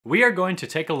We are going to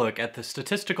take a look at the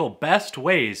statistical best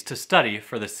ways to study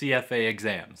for the CFA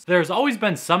exams. There's always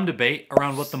been some debate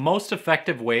around what the most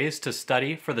effective ways to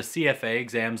study for the CFA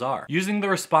exams are. Using the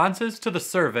responses to the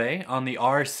survey on the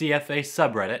r/CFA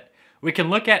subreddit, we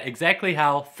can look at exactly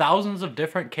how thousands of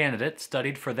different candidates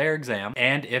studied for their exam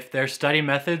and if their study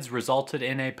methods resulted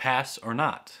in a pass or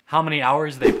not. How many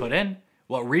hours they put in,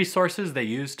 what resources they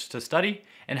used to study,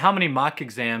 and how many mock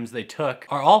exams they took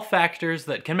are all factors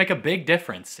that can make a big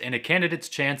difference in a candidate's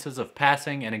chances of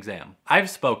passing an exam. I've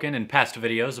spoken in past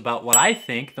videos about what I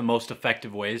think the most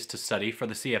effective ways to study for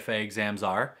the CFA exams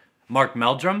are. Mark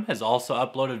Meldrum has also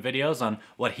uploaded videos on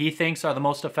what he thinks are the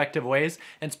most effective ways,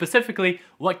 and specifically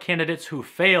what candidates who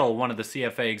fail one of the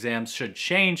CFA exams should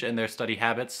change in their study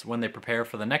habits when they prepare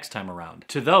for the next time around.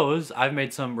 To those, I've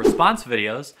made some response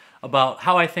videos about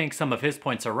how I think some of his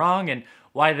points are wrong and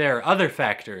why there are other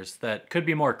factors that could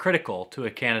be more critical to a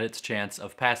candidate's chance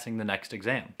of passing the next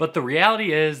exam. But the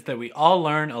reality is that we all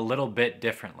learn a little bit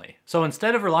differently. So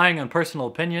instead of relying on personal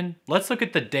opinion, let's look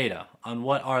at the data on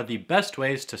what are the best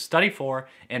ways to study for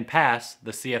and pass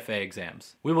the CFA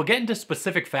exams. We will get into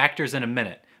specific factors in a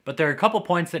minute, but there are a couple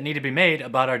points that need to be made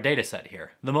about our data set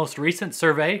here. The most recent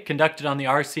survey conducted on the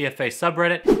r/CFA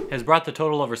subreddit has brought the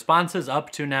total of responses up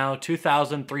to now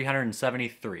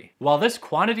 2,373. While this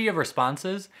quantity of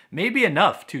responses may be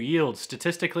enough to yield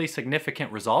statistically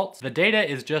significant results, the data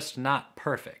is just not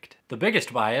perfect. The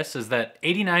biggest bias is that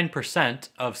 89%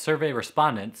 of survey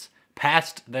respondents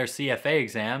passed their CFA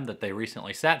exam that they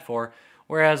recently sat for,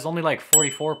 whereas only like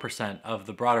 44% of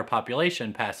the broader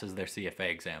population passes their CFA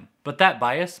exam. But that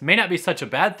bias may not be such a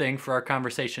bad thing for our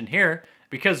conversation here,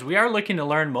 because we are looking to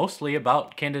learn mostly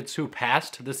about candidates who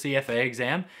passed the CFA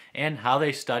exam and how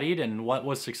they studied and what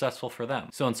was successful for them.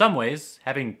 So in some ways,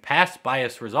 having past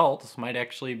bias results might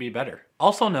actually be better.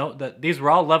 Also note that these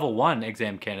were all level 1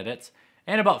 exam candidates,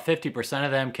 and about 50%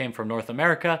 of them came from North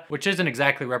America, which isn't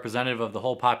exactly representative of the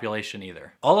whole population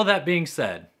either. All of that being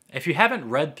said, if you haven't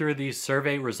read through these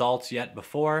survey results yet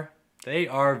before, they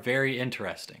are very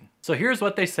interesting. So here's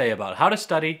what they say about how to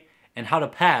study and how to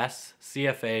pass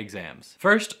CFA exams.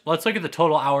 First, let's look at the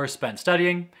total hours spent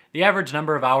studying. The average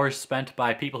number of hours spent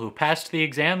by people who passed the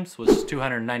exams was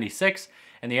 296,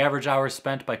 and the average hours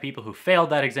spent by people who failed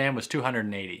that exam was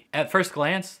 280. At first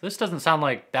glance, this doesn't sound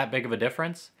like that big of a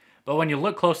difference, but when you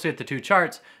look closely at the two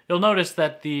charts, you'll notice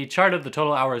that the chart of the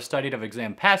total hours studied of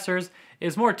exam passers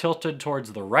is more tilted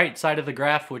towards the right side of the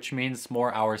graph, which means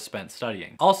more hours spent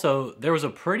studying. Also, there was a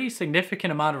pretty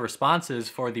significant amount of responses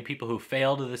for the people who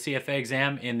failed the CFA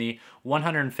exam in the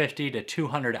 150 to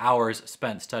 200 hours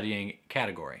spent studying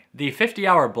category. The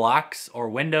 50-hour blocks or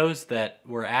windows that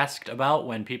were asked about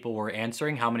when people were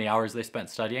answering how many hours they spent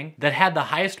studying, that had the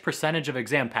highest percentage of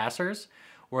exam passers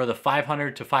were the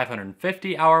 500 to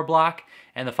 550 hour block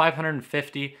and the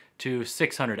 550 to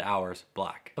 600 hours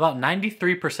block. About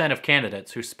 93% of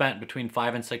candidates who spent between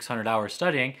 500 and 600 hours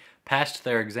studying passed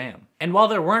their exam. And while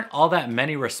there weren't all that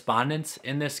many respondents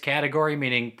in this category,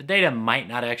 meaning the data might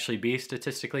not actually be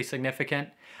statistically significant,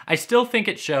 I still think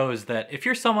it shows that if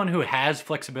you're someone who has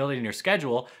flexibility in your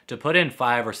schedule to put in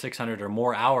 500 or 600 or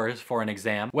more hours for an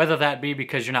exam, whether that be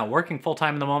because you're not working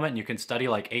full-time in the moment and you can study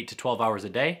like 8 to 12 hours a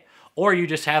day, or you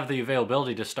just have the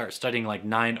availability to start studying like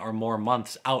 9 or more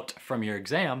months out from your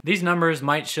exam, these numbers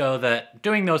might show that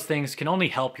doing those things can only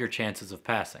help your chances of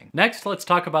passing. Next, let's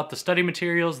talk about the study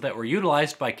materials that were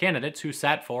utilized by candidates who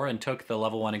sat for and took the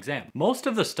level 1 exam. Most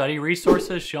of the study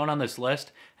resources shown on this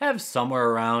list have somewhere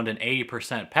around an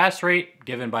 80% pass rate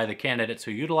given by the candidates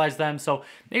who utilize them, so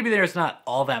maybe there's not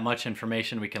all that much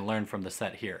information we can learn from the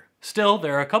set here. Still,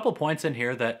 there are a couple points in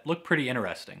here that look pretty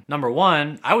interesting. Number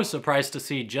one, I was surprised to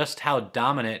see just how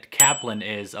dominant Kaplan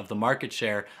is of the market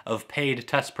share of paid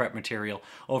test prep material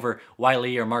over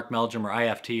Wiley or Mark Meldrum or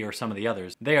IFT or some of the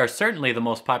others. They are certainly the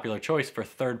most popular choice for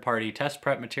third-party test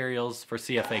prep materials for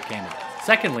CFA candidates.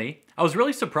 Secondly, I was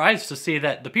really surprised to see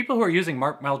that the people who are using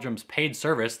Mark Meldrum's paid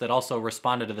service that also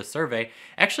responded to the survey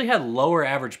actually had lower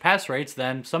average pass rates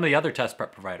than some of the other test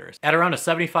prep providers. At around a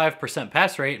 75%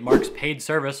 pass rate, Mark's paid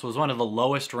service was one of the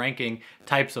lowest ranking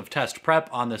types of test prep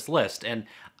on this list, and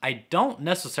I don't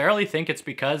necessarily think it's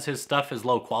because his stuff is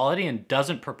low quality and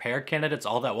doesn't prepare candidates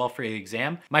all that well for the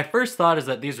exam. My first thought is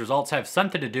that these results have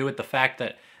something to do with the fact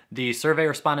that The survey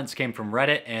respondents came from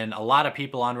Reddit, and a lot of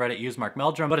people on Reddit use Mark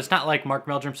Meldrum, but it's not like Mark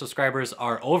Meldrum subscribers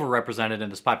are overrepresented in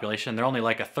this population. They're only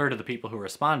like a third of the people who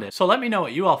responded. So let me know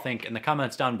what you all think in the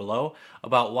comments down below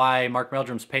about why Mark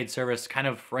Meldrum's paid service kind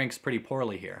of ranks pretty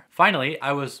poorly here. Finally,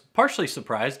 I was partially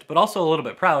surprised, but also a little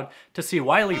bit proud to see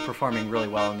Wiley performing really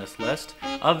well in this list.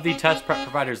 Of the test prep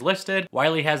providers listed,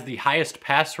 Wiley has the highest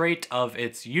pass rate of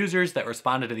its users that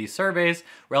responded to these surveys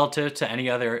relative to any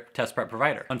other test prep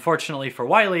provider. Unfortunately for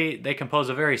Wiley, they compose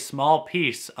a very small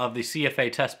piece of the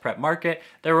CFA test prep market.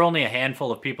 There were only a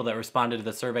handful of people that responded to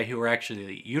the survey who were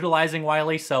actually utilizing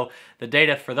Wiley, so the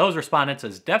data for those respondents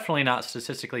is definitely not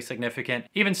statistically significant.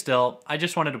 Even still, I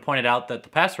just wanted to point it out that the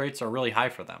pass rates are really high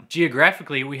for them.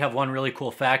 Geographically, we have one really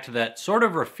cool fact that sort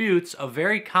of refutes a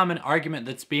very common argument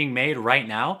that's being made right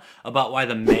now about why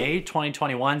the May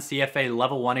 2021 CFA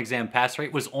Level 1 exam pass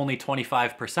rate was only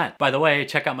 25%. By the way,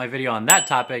 check out my video on that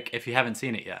topic if you haven't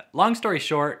seen it yet. Long story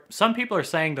short, some people are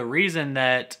saying the reason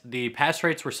that the pass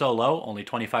rates were so low, only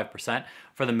 25%,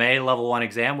 for the May Level 1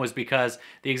 exam was because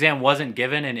the exam wasn't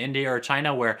given in India or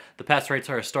China, where the pass rates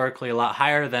are historically a lot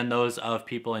higher than those of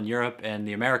people in Europe and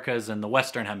the Americas and the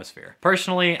Western Hemisphere.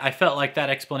 Personally, I felt like that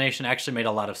explanation actually made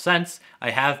a lot of sense.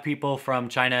 I have people from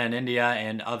China and India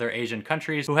and other Asian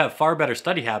countries who have far better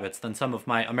study habits than some of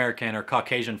my American or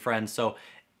Caucasian friends, so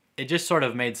it just sort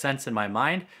of made sense in my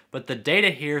mind, but the data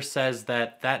here says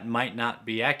that that might not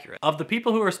be accurate. Of the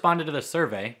people who responded to this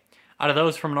survey, out of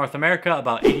those from North America,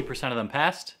 about 80% of them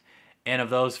passed, and of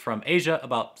those from Asia,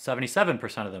 about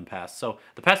 77% of them passed. So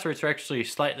the pass rates are actually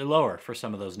slightly lower for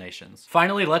some of those nations.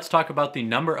 Finally, let's talk about the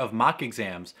number of mock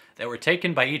exams that were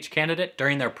taken by each candidate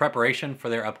during their preparation for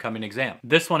their upcoming exam.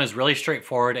 This one is really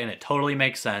straightforward and it totally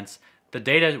makes sense. The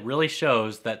data really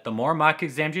shows that the more mock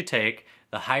exams you take,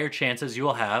 the higher chances you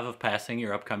will have of passing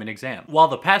your upcoming exam. While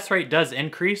the pass rate does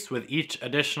increase with each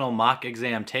additional mock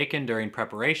exam taken during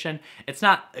preparation, it's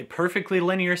not a perfectly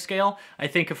linear scale. I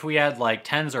think if we had like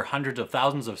tens or hundreds of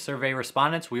thousands of survey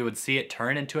respondents, we would see it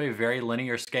turn into a very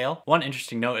linear scale. One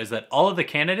interesting note is that all of the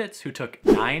candidates who took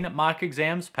 9 mock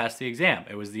exams passed the exam.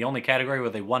 It was the only category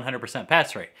with a 100%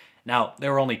 pass rate. Now,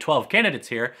 there were only 12 candidates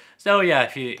here, so yeah,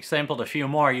 if you sampled a few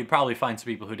more, you'd probably find some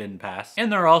people who didn't pass.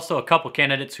 And there are also a couple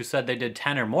candidates who said they did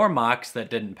 10 or more mocks that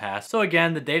didn't pass. So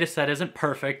again, the data set isn't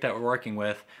perfect that we're working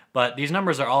with, but these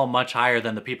numbers are all much higher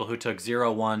than the people who took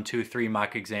 0, 1, 2, 3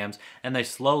 mock exams, and they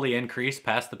slowly increase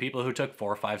past the people who took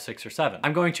 4, 5, 6, or 7.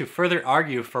 I'm going to further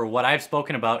argue for what I've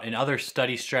spoken about in other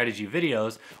study strategy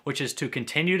videos, which is to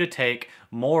continue to take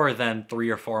more than 3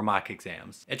 or 4 mock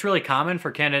exams. It's really common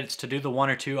for candidates to do the 1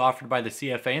 or 2 offered by the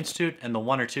CFA Institute and the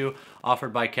 1 or 2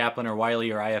 offered by Kaplan or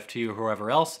Wiley or IFT or whoever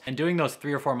else, and doing those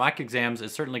 3 or 4 mock exams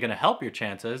is certainly going to help your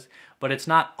chances, but it's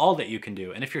not all that you can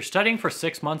do. And if you're studying for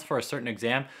 6 months for a certain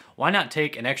exam, why not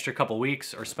take an extra couple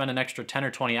weeks or spend an extra 10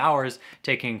 or 20 hours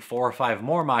taking 4 or 5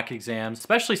 more mock exams,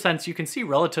 especially since you can see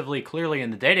relatively clearly in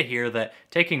the data here that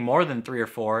taking more than 3 or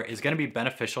 4 is going to be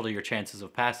beneficial to your chances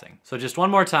of passing. So just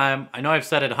one more time, I know I've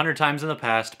said it 100 times in the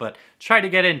past, but try to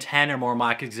get in 10 or more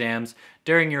mock exams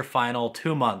during your final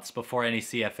 2 months before any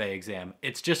CFA exam.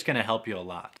 It's just going to help you a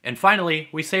lot. And finally,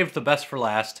 we saved the best for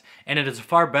last, and it is a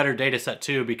far better data set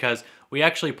too, because we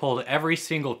actually pulled every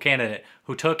single candidate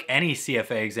who took any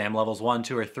CFA exam levels 1,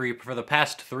 2, or 3 for the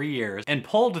past 3 years, and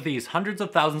polled these hundreds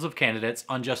of thousands of candidates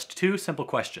on just 2 simple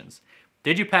questions.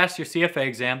 Did you pass your CFA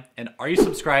exam, and are you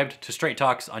subscribed to Straight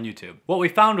Talks on YouTube? What we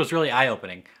found was really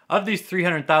eye-opening. Of these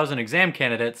 300,000 exam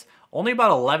candidates, only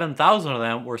about 11,000 of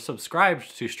them were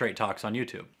subscribed to Straight Talks on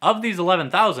YouTube. Of these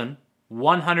 11,000,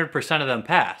 100% of them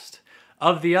passed.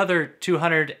 Of the other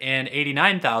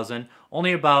 289,000,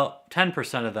 only about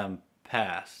 10% of them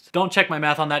passed. Don't check my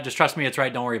math on that, just trust me, it's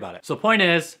right, don't worry about it. So point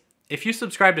is, if you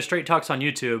subscribe to Straight Talks on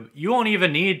YouTube, you won't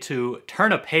even need to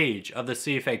turn a page of the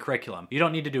CFA curriculum. You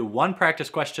don't need to do one practice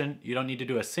question, you don't need to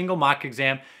do a single mock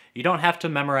exam, you don't have to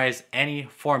memorize any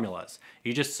formulas.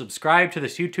 You just subscribe to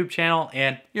this YouTube channel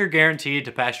and you're guaranteed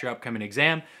to pass your upcoming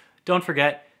exam. Don't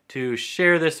forget to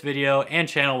share this video and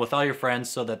channel with all your friends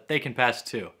so that they can pass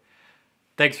too.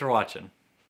 Thanks for watching.